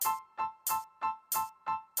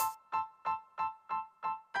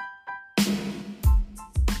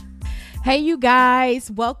Hey, you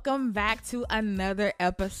guys, welcome back to another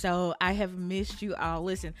episode. I have missed you all.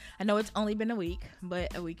 Listen, I know it's only been a week,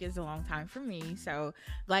 but a week is a long time for me. So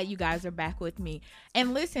glad you guys are back with me.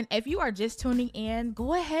 And listen, if you are just tuning in,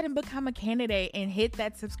 go ahead and become a candidate and hit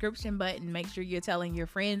that subscription button. Make sure you're telling your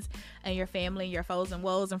friends and your family, your foes and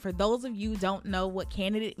woes. And for those of you who don't know what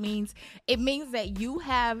candidate means, it means that you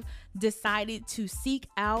have decided to seek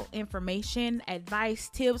out information, advice,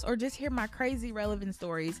 tips, or just hear my crazy relevant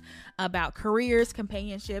stories about careers,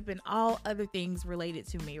 companionship, and all other things related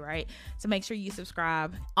to me, right? So make sure you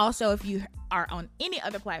subscribe. Also, if you are on any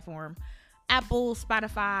other platform, Apple,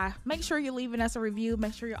 Spotify, make sure you're leaving us a review.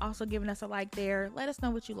 Make sure you're also giving us a like there. Let us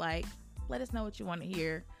know what you like. Let us know what you want to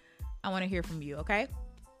hear. I want to hear from you, okay?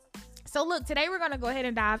 So look, today we're going to go ahead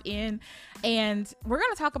and dive in, and we're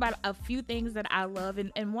going to talk about a few things that I love.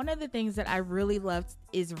 And one of the things that I really love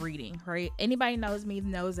is reading, right? Anybody knows me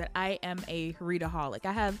knows that I am a readaholic.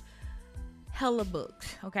 I have hella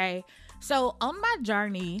books, okay? So on my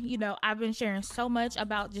journey, I've been sharing so much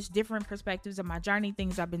about just different perspectives of my journey,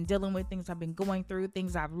 things I've been dealing with, things I've been going through,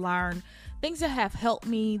 things I've learned, things that have helped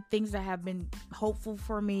me, things that have been hopeful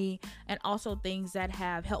for me, and also things that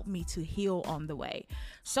have helped me to heal on the way.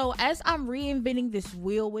 So as I'm reinventing this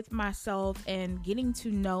wheel with myself and getting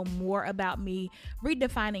to know more about me,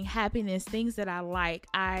 redefining happiness, things that I like,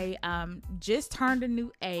 I just turned a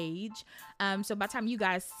new age. So by the time you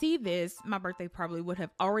guys see this, my birthday probably would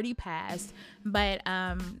have already passed, but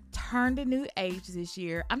turned a new age this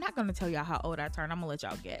year. I'm not going to tell y'all how old I turned. I'm going to let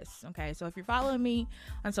y'all guess. Okay. So if you're following me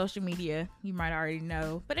on social media, you might already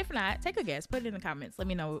know, but if not, take a guess, put it in the comments. Let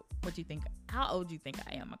me know what you think, how old you think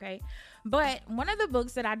I am. Okay. But one of the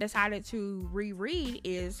books that I decided to reread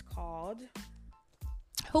is called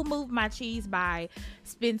Who Moved My Cheese by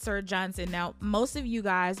Spencer Johnson. Now, most of you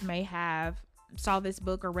guys may have saw this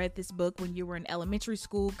book or read this book when you were in elementary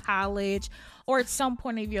school, college, or at some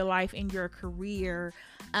point of your life in your career.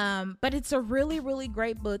 But it's a really, really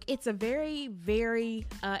great book. It's a very, very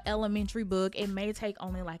elementary book. It may take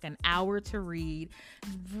only like an hour to read.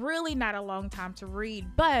 Really not a long time to read.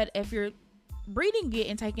 But if you're reading it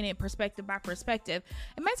and taking it perspective by perspective,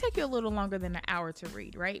 it might take you a little longer than an hour to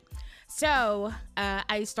read, right? So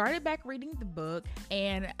I started back reading the book,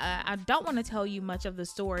 and I don't want to tell you much of the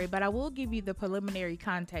story, but I will give you the preliminary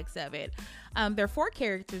context of it. There are 4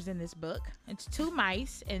 characters in this book. It's 2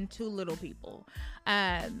 mice and 2 little people,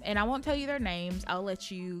 and I won't tell you their names. I'll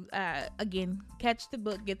let you again catch the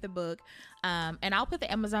book, get the book, and I'll put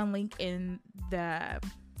the Amazon link in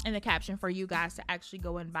the caption for you guys to actually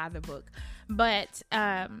go and buy the book. But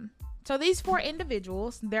so these 4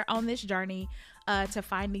 individuals, they're on this journey to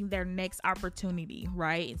finding their next opportunity,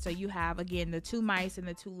 right? So you have, again, the 2 mice and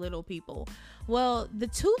the 2 little people. Well, the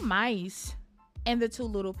 2 mice and the 2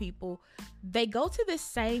 little people, they go to the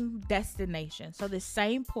same destination, so the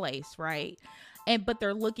same place, right? But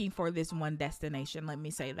they're looking for this one destination, let me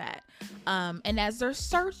say that. And as they're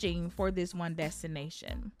searching for this one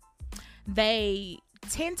destination, they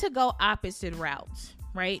tend to go opposite routes,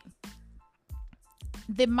 right?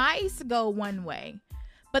 The mice go one way,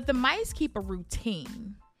 but the mice keep a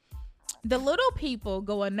routine. The little people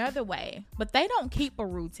go another way, but they don't keep a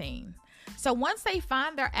routine. So once they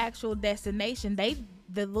find their actual destination,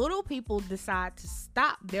 the little people decide to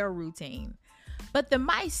stop their routine, but the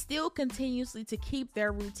mice still continuously to keep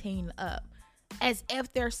their routine up, as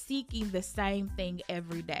if they're seeking the same thing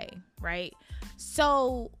every day, right?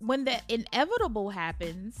 So when the inevitable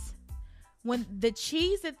happens, when the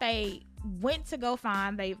cheese that they went to go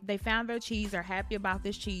find, they found their cheese, they're happy about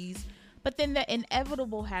this cheese, but then the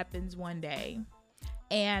inevitable happens one day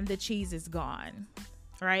and the cheese is gone,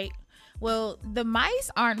 right? Well, the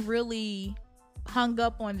mice aren't really hung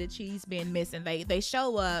up on the cheese being missing. They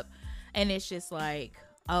show up and it's just like,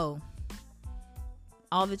 oh,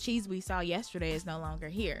 all the cheese we saw yesterday is no longer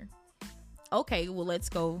here. Okay, well, let's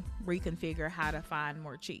go reconfigure how to find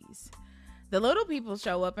more cheese. The little people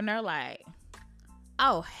show up and they're like,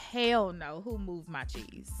 oh, hell no, who moved my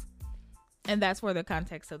cheese? And that's where the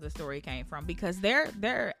context of the story came from, because they're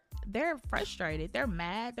frustrated, they're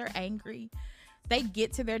mad, they're angry. They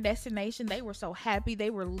get to their destination. They were so happy. They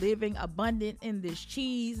were living abundant in this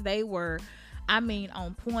cheese. They were,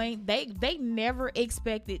 on point. They never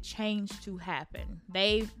expected change to happen.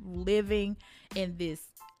 They living in this,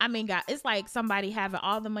 God, it's like somebody having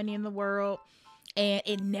all the money in the world and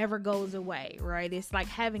it never goes away, right? It's like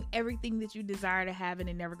having everything that you desire to have and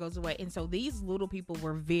it never goes away. And so these little people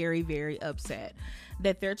were very, very upset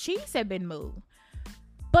that their cheese had been moved.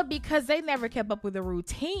 But because they never kept up with the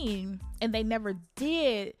routine and they never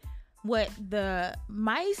did what the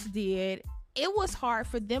mice did, it was hard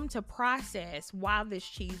for them to process why this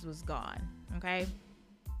cheese was gone. Okay.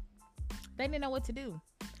 They didn't know what to do.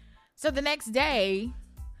 So the next day,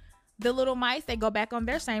 the little mice, they go back on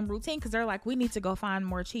their same routine because they're like, we need to go find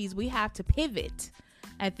more cheese. We have to pivot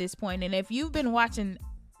at this point. And if you've been watching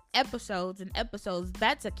episodes and episodes,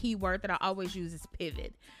 that's a key word that I always use is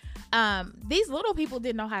pivot. These little people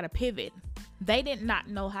didn't know how to pivot. They did not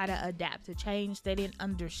know how to adapt to change. They didn't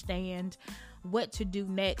understand what to do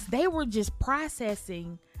next. They were just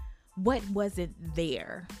processing what wasn't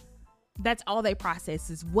there. That's all they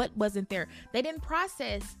processed, is what wasn't there. They didn't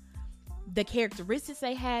process the characteristics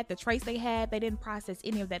they had, the traits they had. They didn't process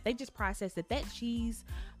any of that. They just processed that cheese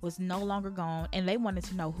was no longer gone, and they wanted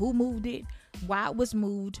to know who moved it, why it was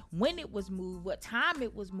moved, when it was moved, what time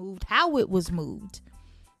it was moved, how it was moved.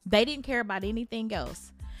 They didn't care about anything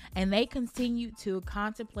else. And they continued to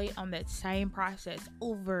contemplate on that same process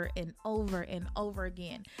over and over and over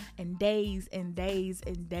again, and days and days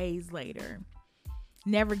and days later,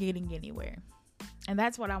 never getting anywhere. And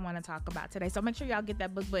that's what I want to talk about today. So make sure y'all get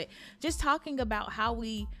that book. But just talking about how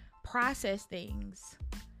we process things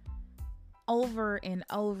over and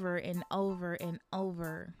over and over and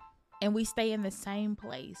over, and we stay in the same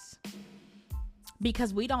place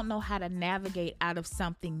because we don't know how to navigate out of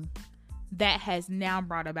something that has now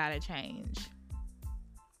brought about a change.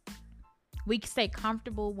 We stay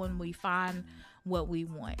comfortable when we find what we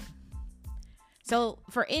want. So,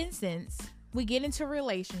 for instance, we get into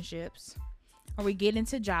relationships or we get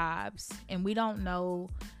into jobs and we don't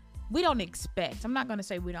expect, I'm not going to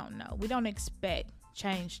say we don't know. We don't expect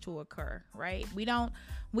change to occur, right?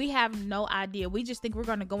 We have no idea. We just think we're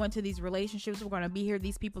going to go into these relationships. We're going to be here.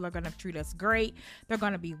 These people are going to treat us great. They're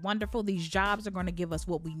going to be wonderful. These jobs are going to give us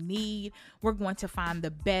what we need. We're going to find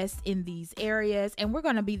the best in these areas, and we're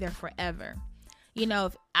going to be there forever. You know,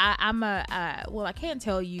 if I can't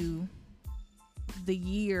tell you the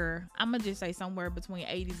year. I'm gonna just say somewhere between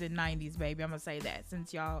 80s and 90s, baby. I'm gonna say that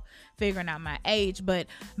since y'all figuring out my age. But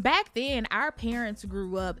back then, our parents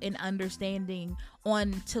grew up in understanding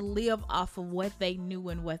on to live off of what they knew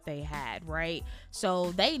and what they had, right?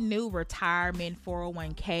 So they knew retirement,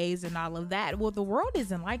 401ks, and all of that. Well, the world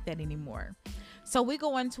isn't like that anymore. So we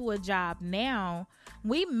go into a job now,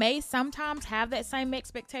 we may sometimes have that same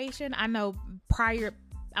expectation. I know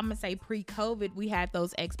pre-COVID, we had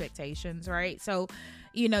those expectations, right? So,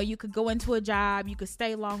 you know, you could go into a job, you could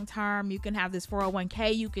stay long term, you can have this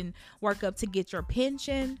 401k, you can work up to get your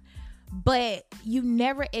pension, but you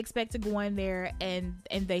never expect to go in there and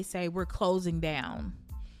they say, we're closing down.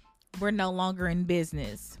 We're no longer in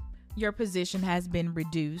business. Your position has been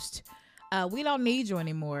reduced. We don't need you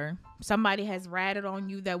anymore. Somebody has ratted on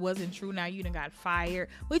you that wasn't true. Now you done got fired.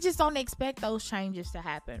 We just don't expect those changes to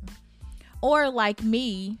happen. Or like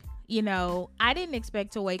me, you know, I didn't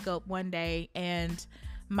expect to wake up one day and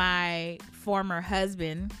my former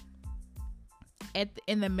husband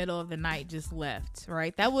in the middle of the night just left,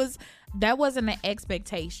 right? That wasn't an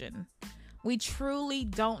expectation. We truly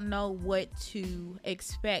don't know what to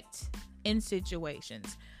expect in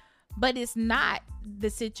situations. But it's not the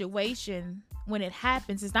situation when it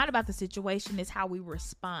happens. It's not about the situation. It's how we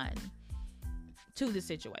respond to the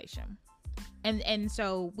situation. And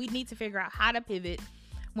so we need to figure out how to pivot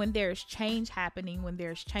when there's change happening, when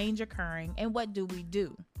there's change occurring, and what do we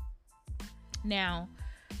do? Now,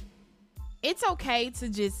 it's okay to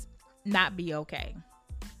just not be okay.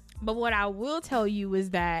 But what I will tell you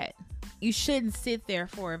is that you shouldn't sit there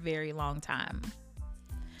for a very long time.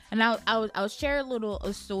 And I'll share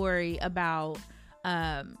a story about,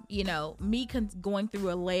 me going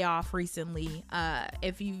through a layoff recently.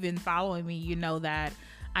 If you've been following me, you know that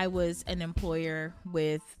I was an employer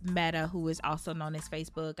with Meta, who is also known as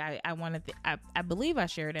Facebook. I believe I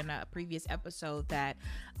shared in a previous episode that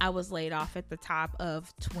I was laid off at the top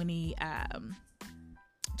of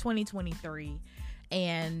 2023.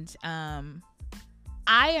 And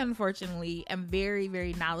I unfortunately am very,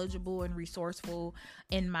 very knowledgeable and resourceful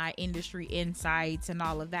in my industry insights and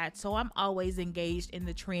all of that. So I'm always engaged in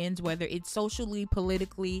the trends, whether it's socially,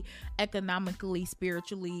 politically, economically,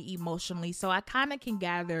 spiritually, emotionally. So I kind of can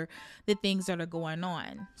gather the things that are going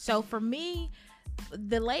on. So for me,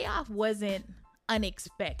 the layoff wasn't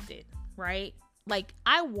unexpected, right? Like,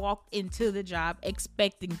 I walked into the job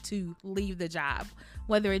expecting to leave the job,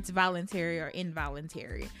 whether it's voluntary or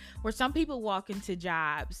involuntary. Where some people walk into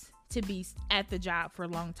jobs to be at the job for a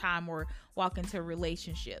long time or walk into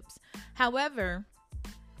relationships. However,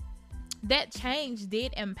 that change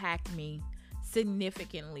did impact me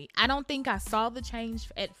significantly. I don't think I saw the change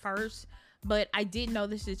at first, but I did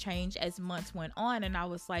notice the change as months went on. And I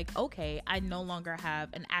was like, okay, I no longer have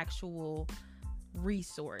an actual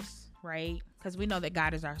resource. right? Because we know that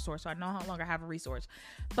God is our source, so I no longer have a resource.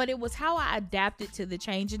 But it was how I adapted to the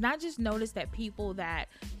change. And I just noticed that people that,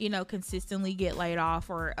 consistently get laid off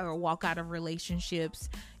or walk out of relationships,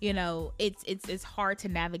 it's hard to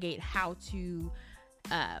navigate how to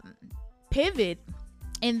pivot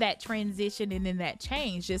in that transition and in that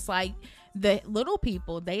change. Just like the little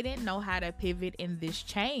people, they didn't know how to pivot in this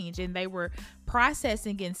change, and they were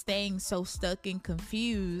processing and staying so stuck and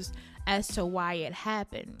confused as to why it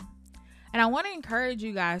happened. And I want to encourage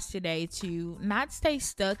you guys today to not stay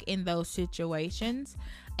stuck in those situations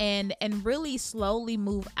and really slowly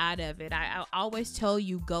move out of it. I always tell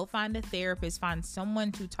you, go find a therapist, find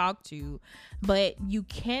someone to talk to, but you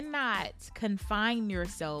cannot confine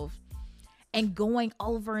yourself and going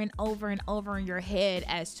over and over and over in your head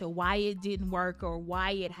as to why it didn't work or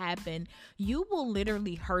why it happened. You will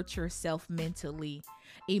literally hurt yourself mentally,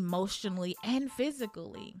 emotionally, and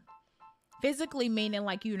physically. Physically meaning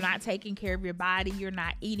like you're not taking care of your body, you're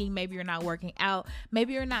not eating, maybe you're not working out,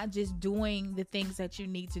 maybe you're not just doing the things that you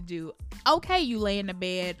need to do. Okay, you lay in the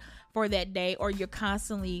bed for that day, or you're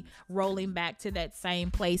constantly rolling back to that same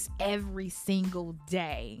place every single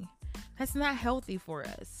day. That's not healthy for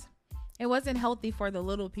us. It wasn't healthy for the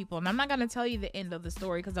little people. And I'm not going to tell you the end of the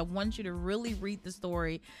story because I want you to really read the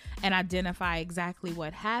story and identify exactly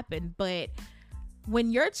what happened. But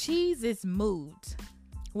when your cheese is moved,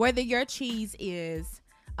 whether your cheese is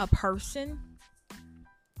a person,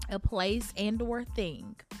 a place, and or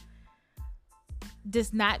thing,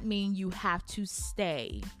 does not mean you have to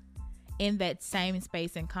stay in that same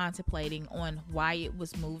space and contemplating on why it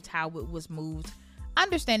was moved, how it was moved,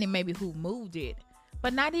 understanding maybe who moved it,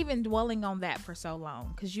 but not even dwelling on that for so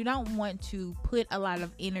long, because you don't want to put a lot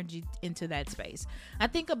of energy into that space. I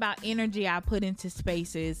think about energy I put into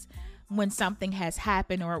spaces when something has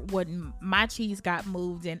happened, or when my cheese got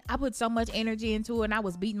moved and I put so much energy into it and I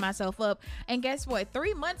was beating myself up. And guess what?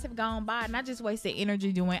 3 months have gone by and I just wasted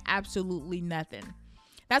energy doing absolutely nothing.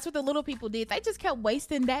 That's what the little people did. They just kept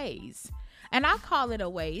wasting days. And I call it a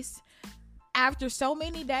waste. After so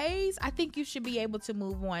many days, I think you should be able to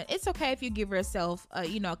move on. It's okay if you give yourself,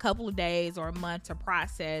 a couple of days or a month to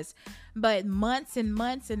process, but months and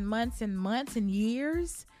months and months and months and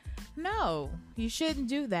years, no, you shouldn't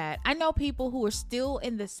do that. I know people who are still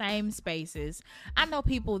in the same spaces. I know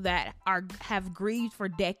people that have grieved for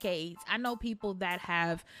decades. I know people that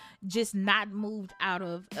have just not moved out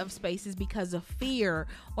of spaces because of fear,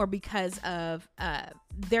 or because of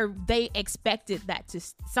they expected that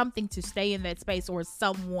something to stay in that space, or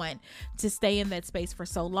someone to stay in that space for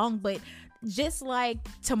so long. But just like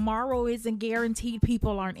tomorrow isn't guaranteed,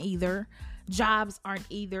 people aren't either. Jobs aren't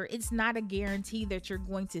either. It's not a guarantee that you're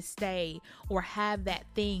going to stay or have that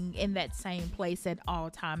thing in that same place at all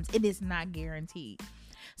times. It is not guaranteed.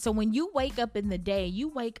 So when you wake up in the day, you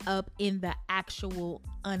wake up in the actual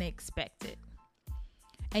unexpected.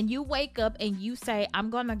 And you wake up and you say, I'm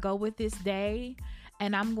going to go with this day,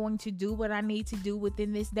 and I'm going to do what I need to do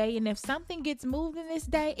within this day. And if something gets moved in this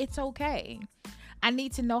day, it's okay. I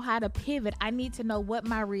need to know how to pivot. I need to know what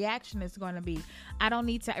my reaction is going to be. I don't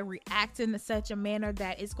need to react in such a manner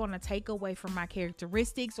that it's going to take away from my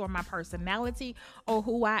characteristics or my personality or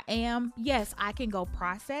who I am. Yes, I can go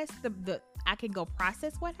process I can go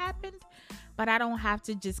process what happened, but I don't have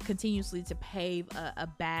to just continuously to pave a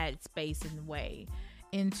bad space and way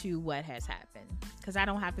into what has happened, because I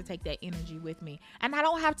don't have to take that energy with me, and I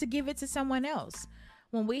don't have to give it to someone else.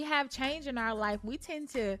 When we have change in our life, we tend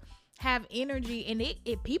to have energy, and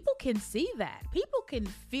it people can see that. People can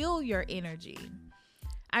feel your energy.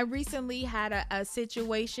 I recently had a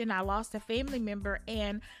situation. I lost a family member,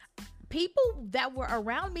 and people that were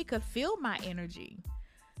around me could feel my energy.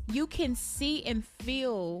 You can see and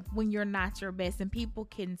feel when you're not your best, and people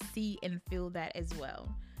can see and feel that as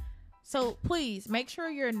well. So please make sure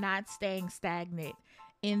you're not staying stagnant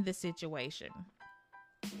in the situation.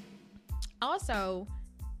 Also,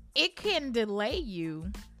 it can delay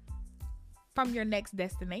you from your next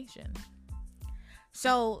destination.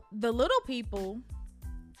 So the little people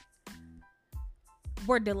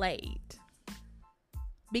were delayed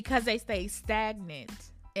because they stayed stagnant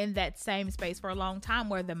in that same space for a long time,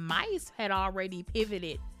 where the mice had already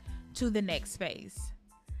pivoted to the next space.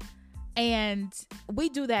 And we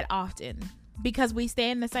do that often because we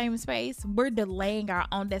stay in the same space. We're delaying our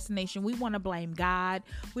own destination. We want to blame God.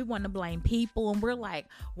 We want to blame people. And we're like,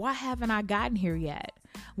 why haven't I gotten here yet?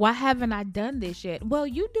 Why haven't I done this yet? Well,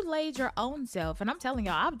 you delayed your own self. And I'm telling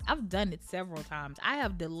y'all, I've done it several times. I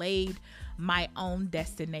have delayed my own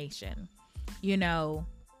destination. I'll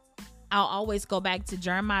always go back to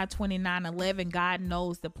Jeremiah 29:11. God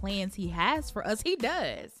knows the plans he has for us. He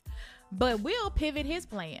does. But we'll pivot his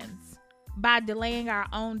plans. by delaying our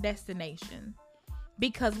own destination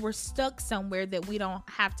because we're stuck somewhere that we don't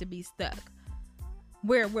have to be stuck.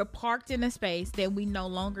 We're parked in a space that we no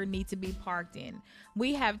longer need to be parked in.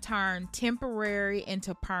 We have turned temporary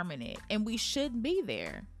into permanent, and we shouldn't be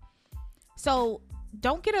there. So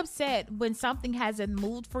don't get upset when something hasn't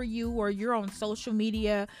moved for you, or you're on social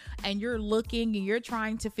media and you're looking and you're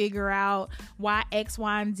trying to figure out why X,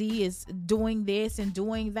 Y, and Z is doing this and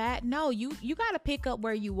doing that. No, you got to pick up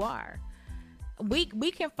where you are. We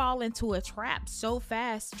can fall into a trap so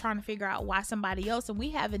fast trying to figure out why somebody else, and we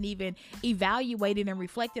haven't even evaluated and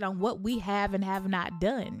reflected on what we have and have not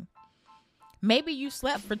done. Maybe you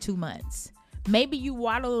slept for 2 months. Maybe you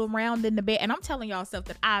waddled around in the bed, and I'm telling y'all stuff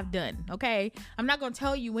that I've done, okay? I'm not going to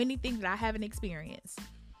tell you anything that I haven't experienced.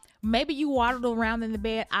 Maybe you waddled around in the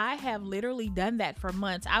bed. I have literally done that for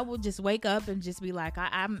months. I will just wake up and just be like,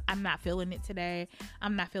 I'm not feeling it today.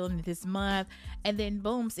 I'm not feeling it this month. And then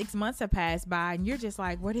boom, 6 months have passed by and you're just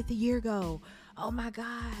like, where did the year go? Oh my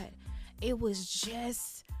God. It was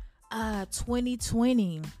just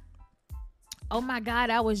 2020. Oh my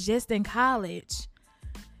God, I was just in college.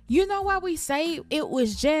 You know why we say it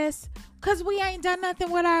was just? Because we ain't done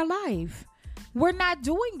nothing with our life. We're not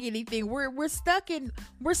doing anything. We're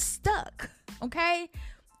stuck. Okay?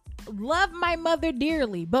 Love my mother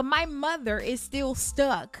dearly, but my mother is still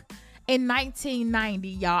stuck in 1990,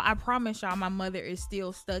 y'all. I promise y'all my mother is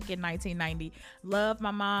still stuck in 1990. Love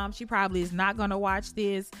my mom. She probably is not gonna watch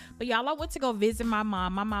this, but y'all, I went to go visit my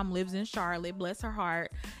mom. My mom lives in Charlotte, bless her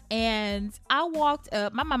heart. And I walked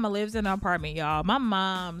up. My mama lives in an apartment, y'all. My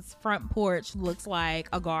mom's front porch looks like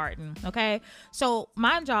a garden, okay? So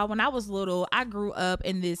mind y'all, when I was little, I grew up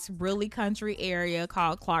in this really country area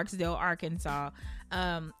called Clarksdale, Arkansas.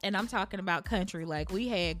 And I'm talking about country. Like, we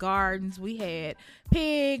had gardens, we had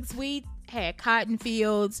pigs, we had cotton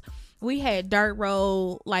fields, we had dirt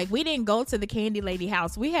road. Like, we didn't go to the candy lady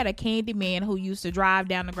house. We had a candy man who used to drive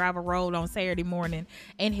down the gravel road on Saturday morning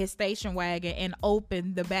in his station wagon and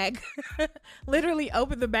open the back, literally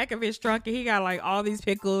open the back of his trunk, and he got like all these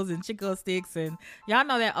pickles and Chico sticks, and y'all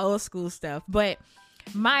know that old school stuff. But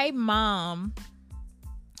my mom,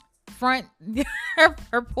 front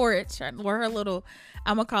her porch, or her little,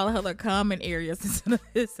 I'm gonna call it her little common area since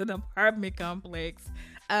it's an apartment complex,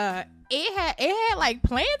 it had like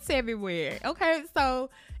plants everywhere. Okay, so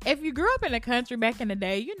if you grew up in the country back in the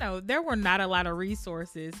day, you know there were not a lot of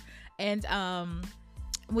resources, and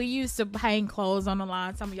we used to hang clothes on the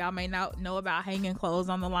line. Some of y'all may not know about hanging clothes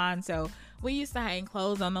on the line. So we used to hang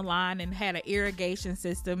clothes on the line and had an irrigation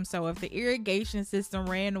system. So if the irrigation system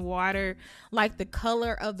ran water, like the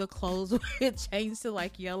color of the clothes would change to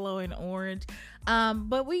like yellow and orange.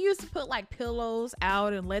 But we used to put like pillows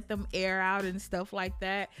out and let them air out and stuff like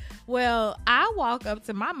that. Well, I walk up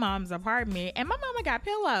to my mom's apartment and my mama got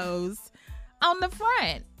pillows on the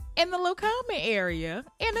front in the little common area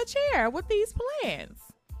in a chair with these plants.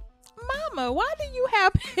 Mama, why do you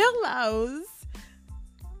have pillows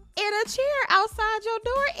in a chair outside your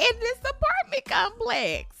door in this apartment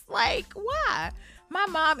complex? Like, why? My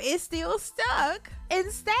mom is still stuck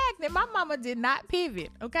and stagnant. My mama did not pivot,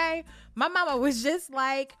 okay? My mama was just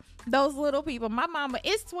like those little people. My mama,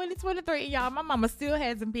 it's 2023, y'all. My mama still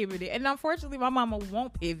hasn't pivoted. And unfortunately, my mama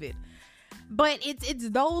won't pivot. But it's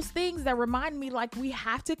those things that remind me, like, we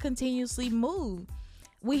have to continuously move.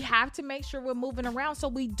 We have to make sure we're moving around so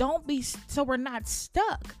we're not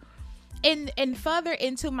stuck. And further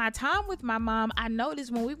into my time with my mom, I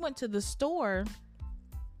noticed when we went to the store,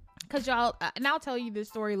 because y'all, and I'll tell you this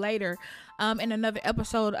story later in another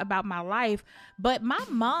episode about my life, but my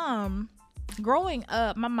mom, growing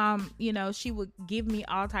up, my mom, you know, she would give me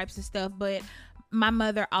all types of stuff, but my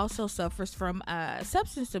mother also suffers from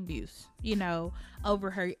substance abuse, you know,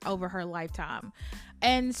 over her lifetime.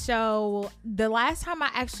 And so the last time I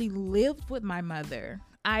actually lived with my mother,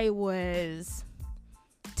 I was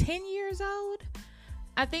 10 years old.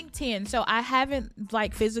 I think 10. So I haven't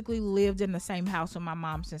like physically lived in the same house with my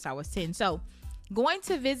mom since I was 10. So going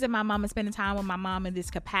to visit my mom and spending time with my mom in this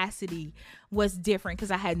capacity was different because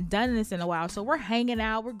I hadn't done this in a while. So we're hanging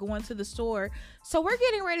out, we're going to the store. So we're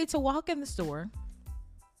getting ready to walk in the store.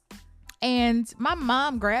 And my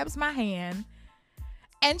mom grabs my hand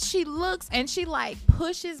and she looks and she like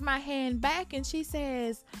pushes my hand back and she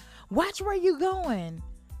says, "Watch where you going.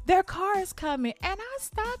 Their car is coming." And I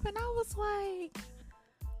stopped and I was like,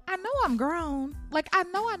 I know I'm grown. Like, I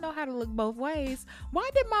know how to look both ways. Why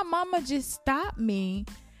did my mama just stop me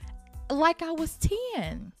like I was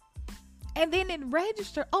 10? And then it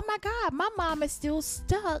registered, oh my God, my mom is still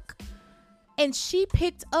stuck. And she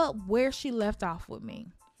picked up where she left off with me.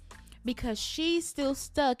 because she's still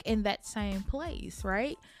stuck in that same place,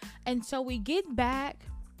 right? And so we get back.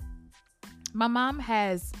 My mom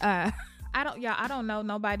has I don't know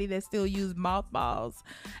nobody that still use mothballs.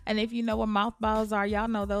 And if you know what mothballs are, y'all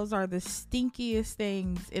know those are the stinkiest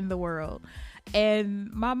things in the world.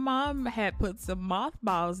 And my mom had put some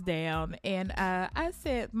mothballs down, and I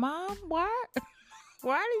said, "Mom, why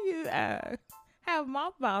do you have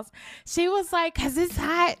mothballs?" She was like, "Cause it's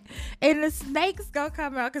hot and the snakes gonna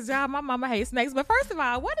come out." Cause y'all, my mama hates snakes. But first of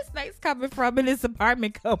all, where the snakes coming from in this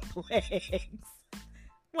apartment complex?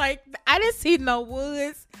 Like, I didn't see no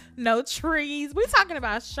woods, no trees. We're talking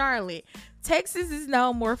about Charlotte. Texas is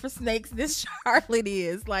known more for snakes than Charlotte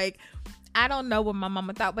is. Like, I don't know what my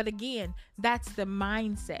mama thought. But again, that's the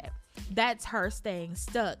mindset. That's her staying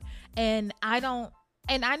stuck. And I know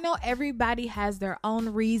everybody has their own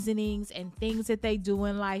reasonings and things that they do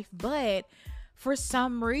in life. But for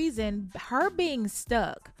some reason, her being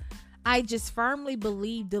stuck, I just firmly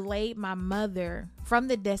believe, delayed my mother from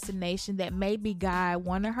the destination that maybe God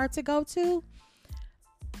wanted her to go to.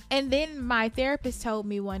 And then my therapist told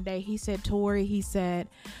me one day, he said, "Tori," he said,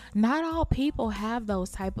 "not all people have those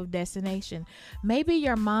type of destination. Maybe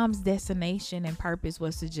your mom's destination and purpose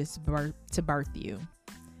was to just birth you."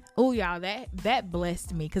 Oh, y'all, that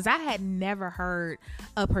blessed me, because I had never heard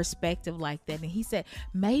a perspective like that. And he said,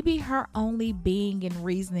 maybe her only being and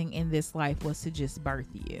reasoning in this life was to just birth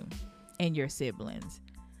you and your siblings.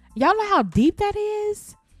 Y'all know how deep that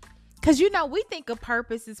is? Because, we think of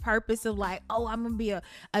purpose of like, oh, I'm going to be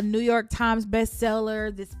a New York Times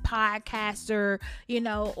bestseller, this podcaster,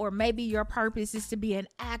 or maybe your purpose is to be an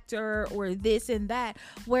actor or this and that,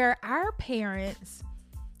 where our parents,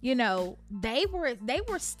 they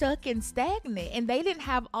were stuck and stagnant, and they didn't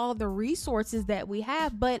have all the resources that we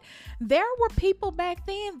have. But there were people back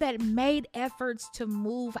then that made efforts to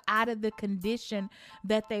move out of the condition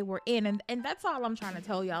that they were in. And that's all I'm trying to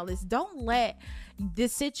tell y'all is, don't let the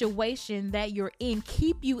situation that you're in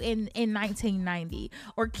keep you in 1990,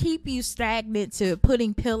 or keep you stagnant to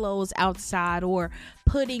putting pillows outside or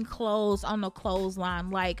putting clothes on the clothesline.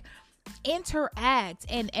 Like, interact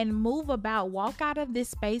and move about, walk out of this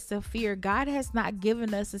space of fear. God has not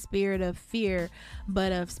given us a spirit of fear,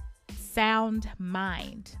 but of sound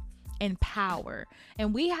mind and power.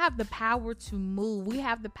 And we have the power to move. We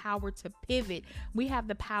have the power to pivot. We have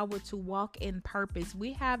the power to walk in purpose.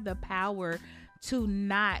 We have the power to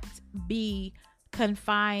not be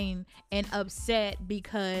confined and upset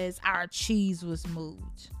because our cheese was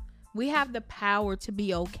moved. We have the power to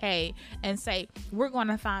be okay and say, we're going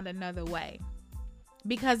to find another way,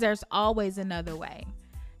 because there's always another way.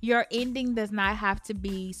 Your ending does not have to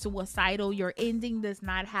be suicidal. Your ending does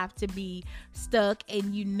not have to be stuck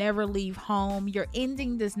and you never leave home. Your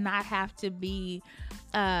ending does not have to be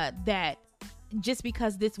that just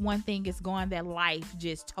because this one thing is gone, that life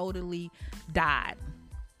just totally died.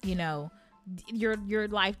 Your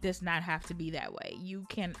life does not have to be that way. You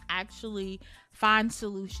can actually find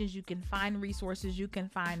solutions. You can find resources. You can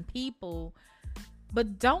find people,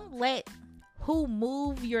 but don't let who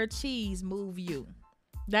move your cheese move you.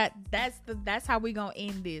 That's how we gonna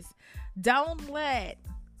end this. Don't let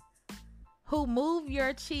who move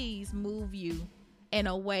your cheese move you in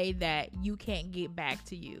a way that you can't get back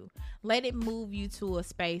to you. Let it move you to a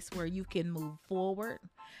space where you can move forward.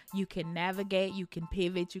 You can navigate, you can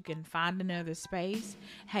pivot, you can find another space.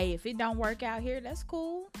 Hey, if it don't work out here, that's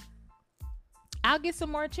cool. I'll get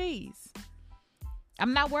some more cheese.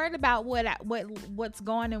 I'm not worried about what's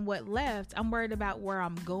gone and what left. I'm worried about where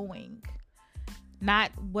I'm going,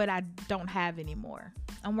 not what I don't have anymore.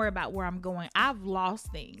 I'm worried about where I'm going. I've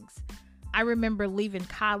lost things. I remember leaving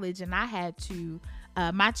college and I had to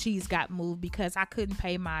my cheese got moved because I couldn't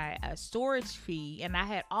pay my storage fee, and I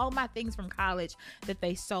had all my things from college that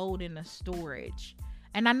they sold in the storage,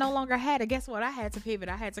 and I no longer had it. Guess what? I had to pivot.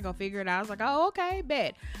 I had to go figure it out. I was like, oh, okay,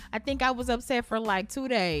 bet. I think I was upset for like 2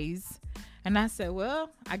 days, and I said, well,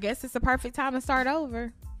 I guess it's the perfect time to start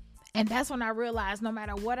over. And that's when I realized, no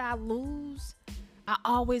matter what I lose, I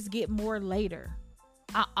always get more later.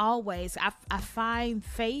 I find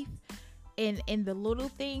faith in the little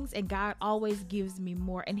things, and God always gives me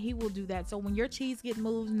more, and he will do that. So when your cheese get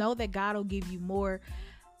moved, know that God will give you more,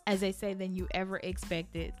 as they say, than you ever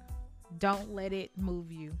expected. Don't let it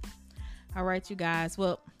move you. All right, you guys.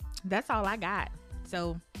 Well, that's all I got.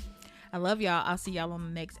 So I love y'all. I'll see y'all on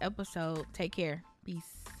the next episode. Take care.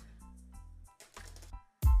 Peace.